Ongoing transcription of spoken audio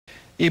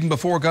Even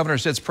before Governor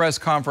Stitt's press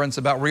conference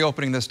about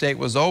reopening the state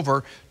was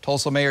over,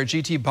 Tulsa Mayor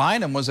G.T.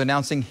 Bynum was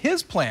announcing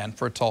his plan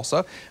for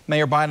Tulsa.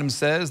 Mayor Bynum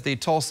says the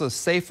Tulsa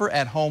Safer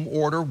at Home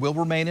order will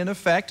remain in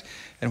effect.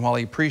 And while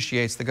he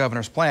appreciates the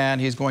governor's plan,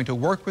 he's going to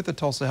work with the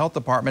Tulsa Health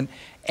Department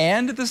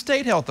and the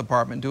state health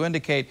department to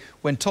indicate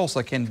when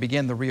Tulsa can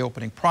begin the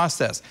reopening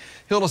process.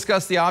 He'll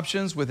discuss the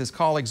options with his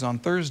colleagues on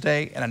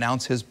Thursday and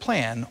announce his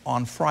plan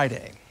on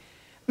Friday.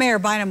 Mayor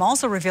Bynum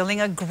also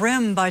revealing a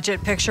grim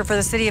budget picture for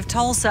the city of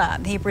Tulsa.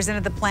 He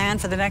presented the plan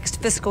for the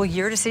next fiscal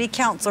year to city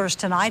councilors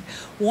tonight,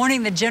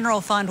 warning the general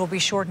fund will be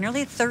short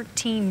nearly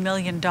 $13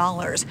 million.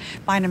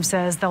 Bynum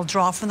says they'll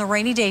draw from the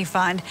rainy day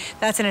fund.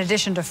 That's in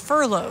addition to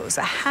furloughs,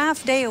 a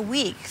half day a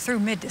week through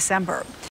mid-December.